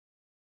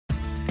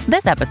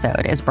This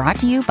episode is brought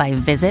to you by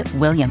Visit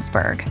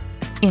Williamsburg.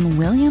 In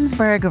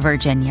Williamsburg,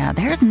 Virginia,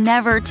 there's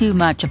never too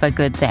much of a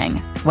good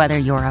thing. Whether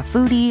you're a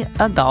foodie,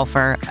 a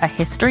golfer, a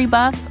history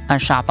buff, a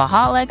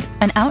shopaholic,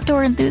 an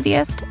outdoor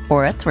enthusiast,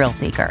 or a thrill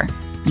seeker,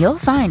 you'll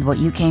find what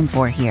you came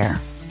for here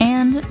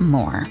and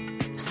more.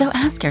 So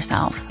ask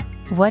yourself,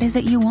 what is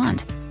it you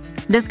want?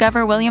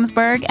 Discover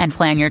Williamsburg and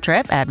plan your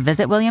trip at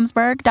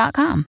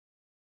visitwilliamsburg.com.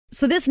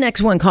 So this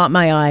next one caught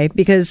my eye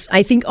because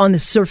I think on the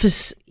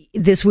surface,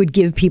 this would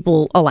give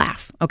people a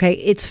laugh. Okay,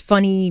 it's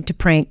funny to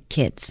prank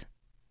kids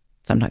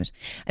sometimes.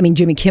 I mean,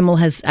 Jimmy Kimmel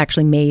has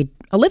actually made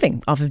a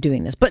living off of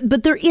doing this,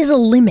 but there is a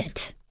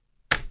limit.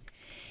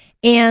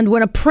 And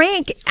when a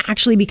prank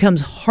actually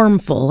becomes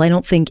harmful, I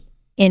don't think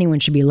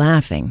anyone should be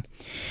laughing.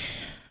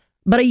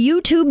 But a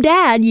YouTube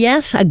dad,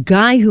 yes, a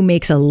guy who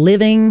makes a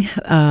living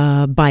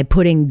by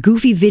putting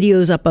goofy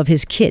videos up of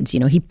his kids. You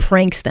know, he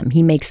pranks them.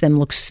 He makes them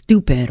look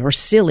stupid or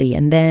silly.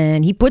 And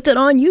then he puts it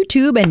on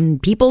YouTube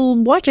and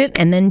people watch it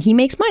and then he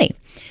makes money.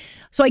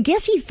 So I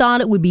guess he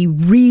thought it would be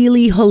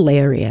really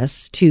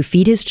hilarious to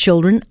feed his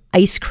children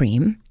ice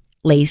cream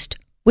laced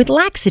with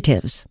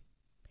laxatives.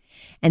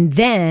 And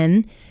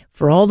then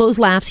for all those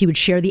laughs, he would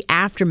share the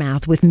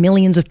aftermath with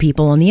millions of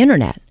people on the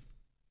internet.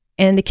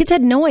 And the kids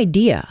had no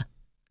idea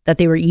that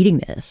they were eating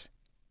this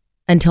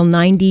until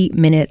 90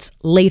 minutes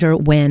later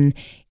when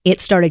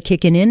it started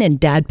kicking in and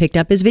Dad picked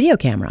up his video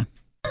camera.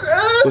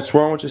 What's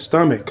wrong with your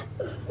stomach?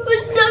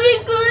 My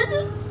stomach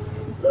hurts.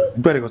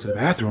 You better go to the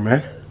bathroom,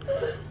 man.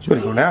 You better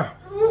go now.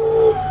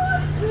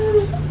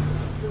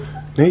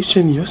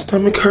 Nation, your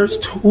stomach hurts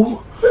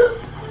too?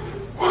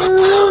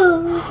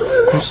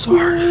 What? I'm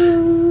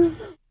sorry.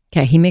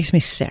 Okay, he makes me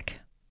sick.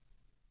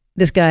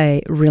 This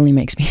guy really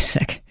makes me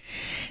sick.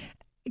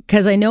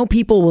 Because I know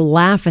people will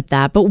laugh at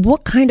that, but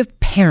what kind of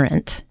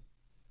parent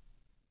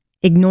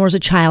ignores a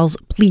child's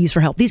pleas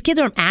for help? These kids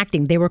aren't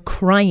acting. They were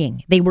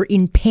crying. They were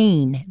in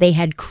pain. They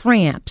had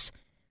cramps.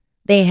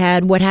 They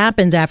had what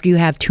happens after you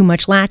have too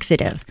much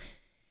laxative.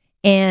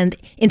 And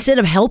instead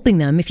of helping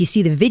them, if you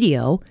see the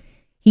video,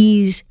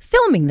 he's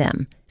filming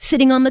them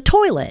sitting on the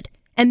toilet.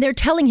 And they're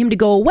telling him to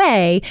go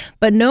away,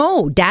 but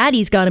no,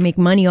 Daddy's got to make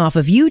money off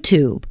of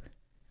YouTube.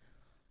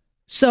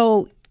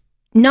 So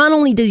not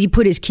only does he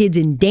put his kids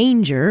in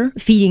danger,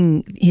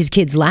 feeding his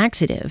kids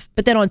laxative,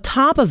 but then on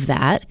top of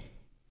that,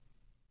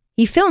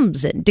 he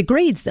films it,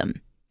 degrades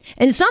them.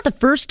 And it's not the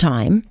first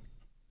time.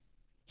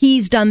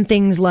 He's done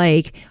things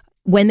like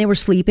when they were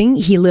sleeping,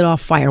 he lit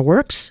off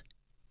fireworks,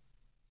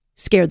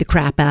 scared the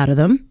crap out of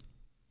them.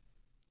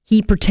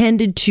 He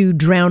pretended to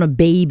drown a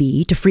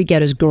baby to freak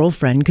out his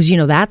girlfriend because, you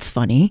know, that's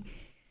funny.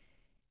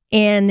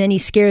 And then he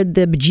scared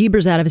the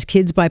bejeebers out of his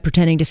kids by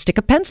pretending to stick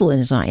a pencil in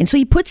his eye. And so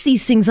he puts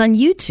these things on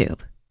YouTube.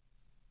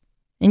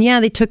 And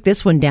yeah, they took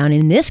this one down.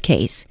 In this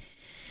case,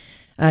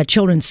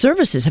 Children's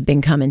Services have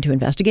been coming to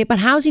investigate, but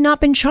how has he not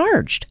been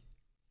charged?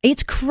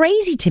 It's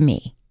crazy to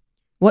me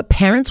what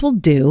parents will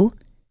do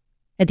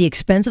at the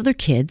expense of their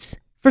kids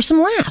for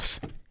some laughs.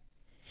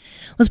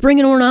 Let's bring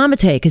in Oren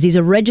Amitay because he's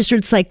a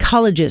registered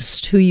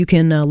psychologist who you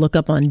can look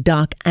up on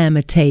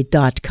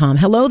docamitay.com.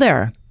 Hello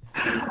there.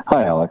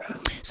 Hi, Alex.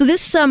 So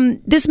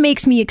this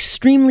makes me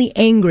extremely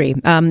angry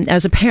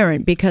as a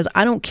parent because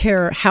I don't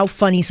care how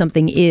funny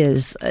something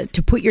is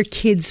to put your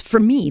kids, for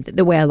me,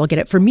 the way I look at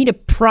it, for me to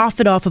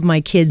profit off of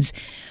my kids'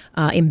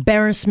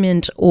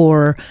 embarrassment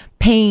or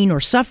pain or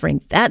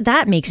suffering,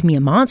 that makes me a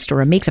monster.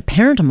 It makes a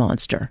parent a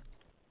monster.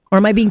 Or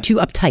am I being too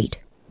uptight?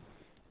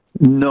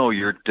 No,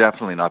 you're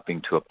definitely not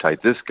being too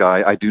uptight. This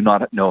guy, I do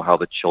not know how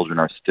the children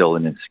are still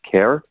in his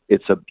care.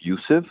 It's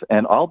abusive,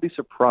 and I'll be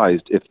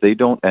surprised if they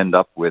don't end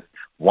up with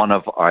one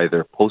of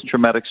either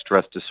post-traumatic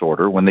stress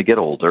disorder when they get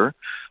older,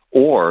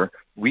 or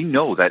we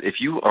know that if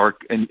you are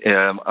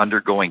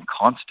undergoing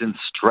constant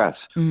stress,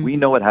 we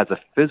know it has a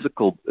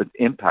physical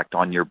impact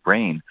on your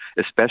brain,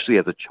 especially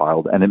as a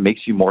child, and it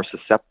makes you more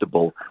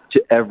susceptible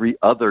to every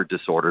other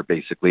disorder,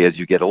 basically, as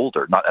you get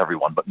older. Not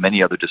everyone, but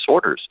many other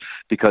disorders,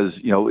 because,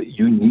 you know,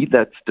 you need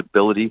that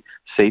stability,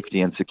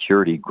 safety, and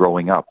security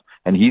growing up.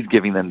 And he's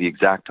giving them the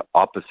exact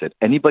opposite.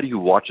 Anybody who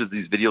watches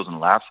these videos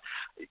and laughs,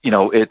 you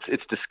know,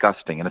 it's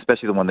disgusting, and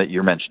especially the one that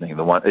you're mentioning.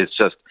 The one, it's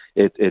just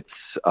it's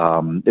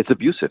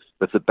abusive.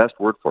 That's the best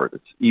word for it.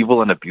 It's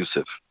evil and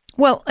abusive.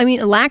 Well, I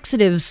mean,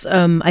 laxatives,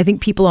 I think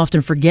people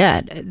often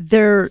forget,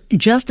 they're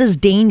just as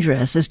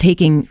dangerous as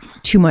taking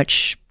too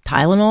much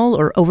Tylenol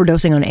or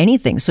overdosing on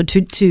anything. So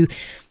to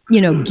you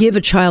know, give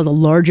a child a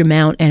large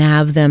amount and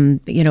have them,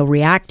 you know,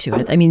 react to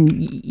it, I mean,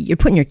 you're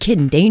putting your kid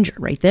in danger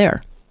right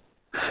there.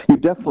 You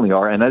definitely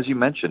are. And as you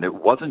mentioned, it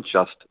wasn't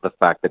just the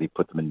fact that he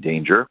put them in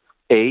danger.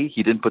 A,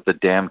 he didn't put the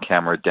damn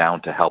camera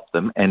down to help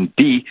them. And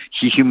B,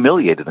 he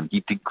humiliated them.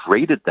 He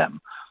degraded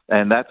them.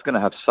 And that's going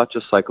to have such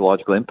a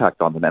psychological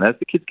impact on them. And as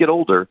the kids get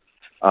older,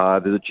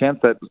 there's a chance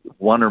that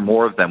one or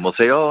more of them will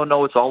say, oh,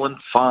 no, it's all in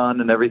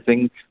fun and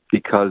everything,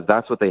 because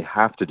that's what they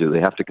have to do. They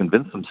have to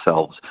convince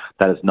themselves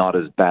that it's not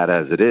as bad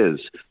as it is,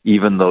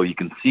 even though you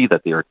can see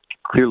that they are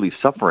clearly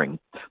suffering,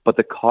 but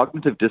the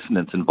cognitive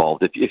dissonance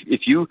involved.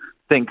 If you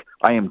think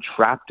I am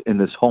trapped in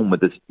this home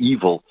with this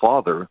evil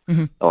father,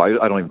 I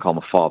don't even call him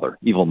a father,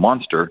 evil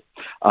monster,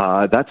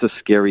 that's a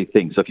scary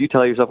thing. So if you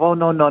tell yourself, oh,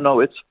 no,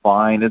 it's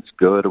fine, it's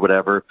good, or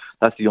whatever,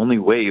 that's the only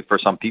way for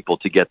some people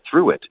to get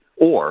through it,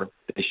 or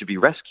they should be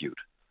rescued.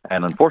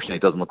 And unfortunately,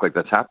 it doesn't look like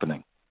that's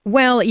happening.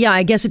 Well, yeah,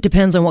 I guess it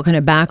depends on what kind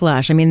of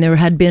backlash. I mean, there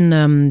had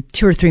been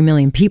 2 or 3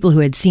 million people who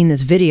had seen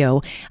this video.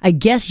 I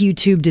guess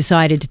YouTube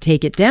decided to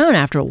take it down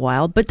after a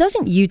while, but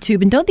doesn't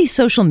YouTube and don't these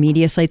social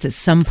media sites at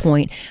some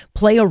point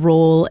play a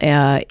role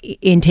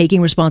in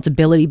taking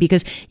responsibility?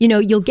 Because, you know,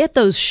 you'll get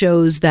those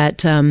shows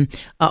that,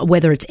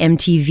 whether it's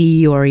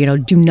MTV or, you know,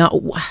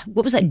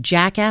 what was that,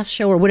 Jackass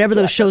show or whatever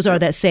those shows are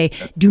that say,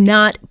 do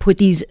not put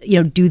these, you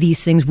know, do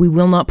these things. We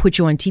will not put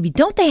you on TV.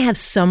 Don't they have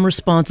some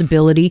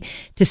responsibility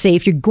to say,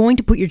 if you're going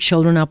to put your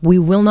children up, we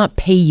will not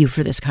pay you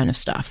for this kind of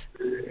stuff?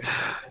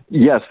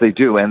 Yes, they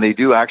do, and they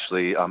do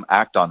actually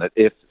act on it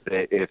if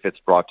it's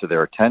brought to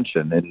their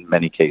attention in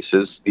many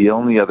cases. The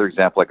only other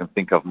example I can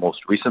think of most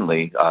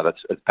recently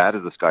that's as bad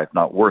as this guy, if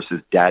not worse, is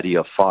Daddy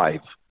of Five.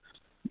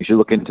 You should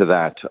look into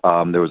that.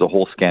 There was a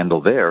whole scandal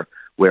there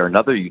where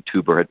another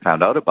YouTuber had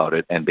found out about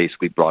it and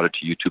basically brought it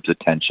to YouTube's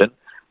attention,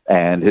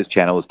 and his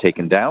channel was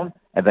taken down.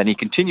 And then he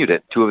continued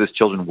it. 2 of his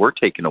children were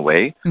taken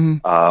away. 3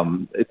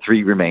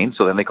 remained.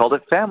 So then they called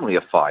it Family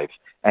of Five.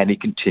 And he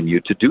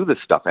continued to do this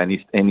stuff. And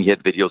he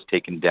had videos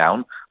taken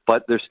down.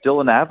 But there's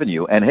still an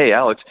avenue. And hey,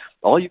 Alex,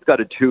 all you've got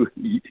to do,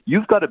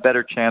 you've got a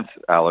better chance,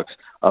 Alex,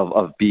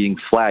 of being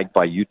flagged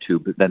by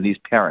YouTube than these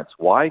parents.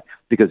 Why?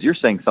 Because you're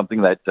saying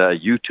something that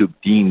YouTube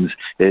deems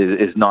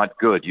is not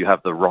good. You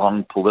have the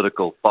wrong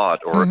political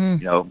thought or,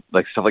 you know,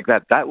 like stuff like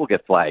that. That will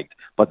get flagged.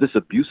 But this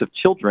abuse of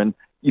children,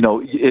 you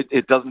know,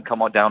 it doesn't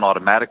come on down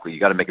automatically. You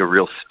got to make a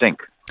real stink.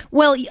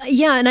 Well,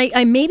 yeah, and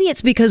I maybe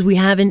it's because we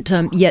haven't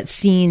yet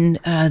seen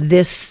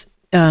this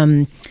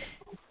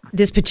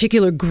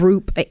particular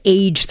group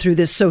age through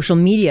this social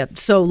media.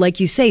 So, like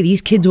you say,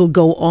 these kids will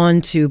go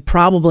on to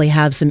probably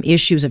have some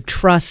issues of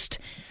trust.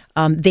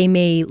 They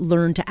may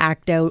learn to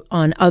act out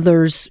on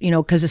others, you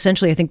know, because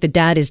essentially I think the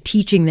dad is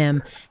teaching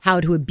them how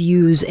to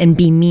abuse and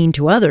be mean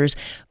to others.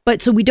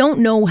 But so we don't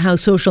know how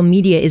social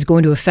media is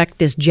going to affect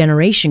this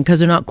generation because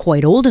they're not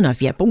quite old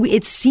enough yet. But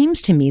it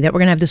seems to me that we're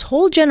going to have this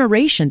whole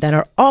generation that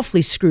are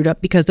awfully screwed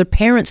up because their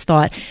parents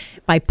thought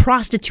by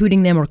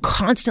prostituting them or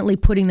constantly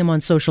putting them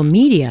on social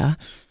media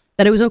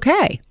that it was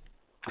okay.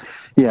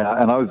 Yeah,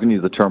 and I was going to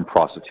use the term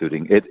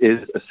prostituting. It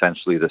is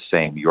essentially the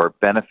same. You're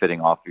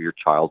benefiting off of your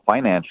child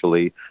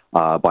financially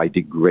by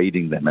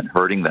degrading them and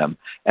hurting them.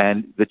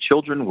 And the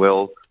children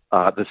will,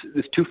 this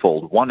is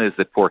twofold. One is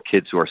the poor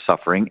kids who are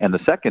suffering, and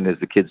the second is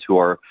the kids who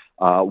are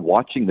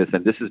watching this,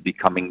 and this is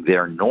becoming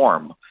their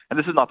norm. And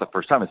this is not the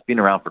first time. It's been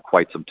around for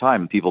quite some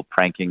time. People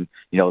pranking,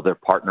 you know, their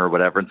partner or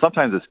whatever. And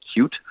sometimes it's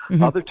cute.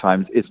 Other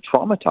times it's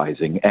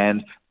traumatizing.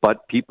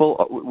 But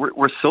people,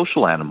 we're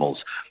social animals.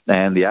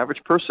 And the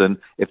average person,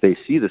 if they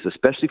see this,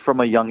 especially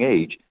from a young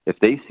age, if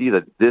they see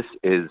that this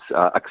is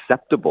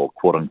acceptable,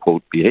 quote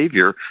unquote,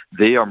 behavior,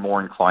 they are more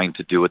inclined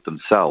to do it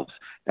themselves.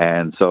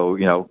 And so,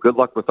 you know, good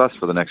luck with us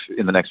in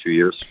the next few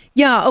years.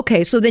 Yeah.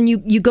 Okay. So then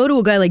you go to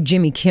a guy like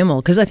Jimmy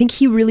Kimmel, because I think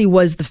he really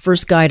was the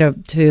first guy to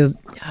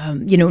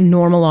you know,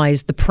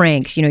 normalize the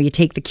pranks. You know, you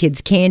take the kids'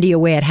 candy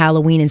away at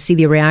Halloween and see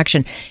the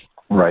reaction.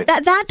 Right.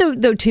 That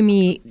though to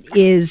me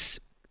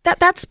is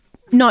that's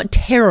not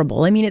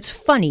terrible. I mean, it's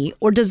funny.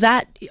 Or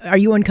are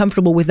you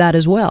uncomfortable with that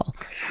as well?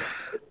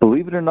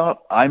 Believe it or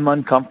not, I'm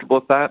uncomfortable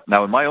with that.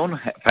 Now, in my own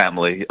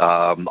family,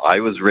 I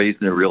was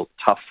raised in a real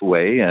tough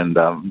way, and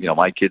you know,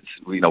 my kids,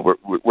 you know,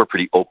 we're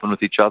pretty open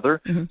with each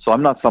other. So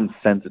I'm not some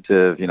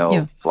sensitive, you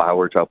know,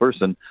 flower child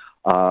person.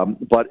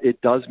 But it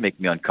does make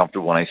me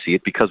uncomfortable when I see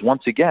it because,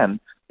 once again,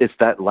 it's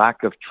that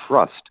lack of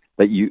trust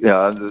that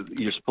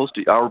you're supposed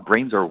to. Our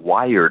brains are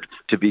wired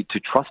to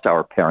trust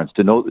our parents,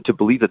 to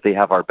believe that they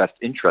have our best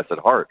interests at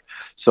heart.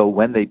 So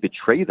when they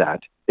betray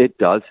that, it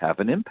does have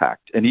an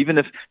impact. And even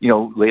if, you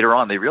know, later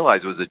on they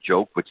realize it was a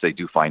joke, which they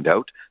do find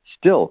out,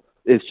 still,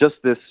 it's just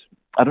this,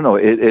 I don't know,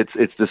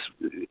 it's this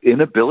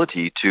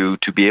inability to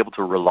be able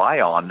to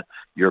rely on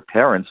your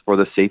parents for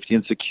the safety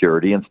and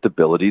security and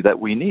stability that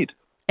we need.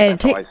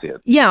 That's how I see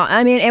it. Yeah,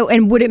 I mean,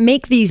 and would it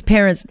make these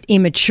parents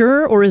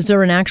immature, or is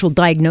there an actual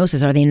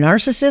diagnosis? Are they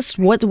narcissists?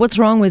 What's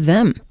wrong with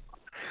them?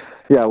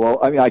 Yeah, well,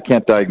 I mean, I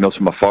can't diagnose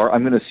from afar.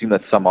 I'm going to assume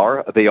that some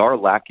are. They are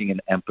lacking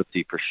in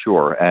empathy for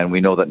sure, and we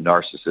know that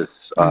narcissists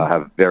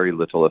have very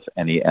little, if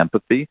any,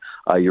 empathy.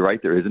 You're right,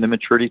 there is an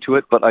immaturity to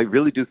it, but I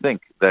really do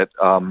think that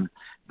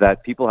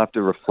that people have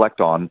to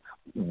reflect on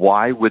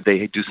why would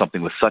they do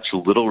something with such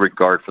little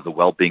regard for the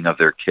well-being of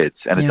their kids,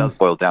 and it does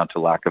boil down to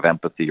lack of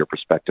empathy or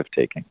perspective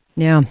taking.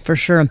 Yeah, for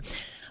sure.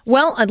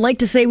 Well, I'd like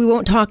to say we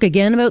won't talk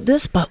again about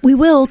this, but we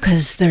will,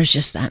 because there's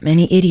just that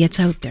many idiots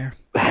out there.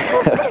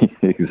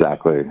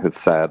 Exactly. It's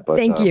sad, but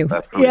thank you.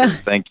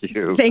 Thank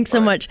you. Thanks so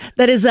much.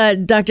 That is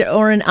Dr.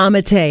 Oren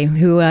Amitay,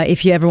 who,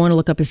 if you ever want to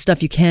look up his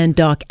stuff, you can,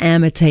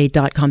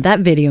 docamitay.com. That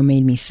video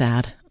made me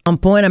sad. On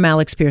point, I'm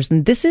Alex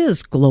Pearson. This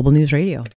is Global News Radio.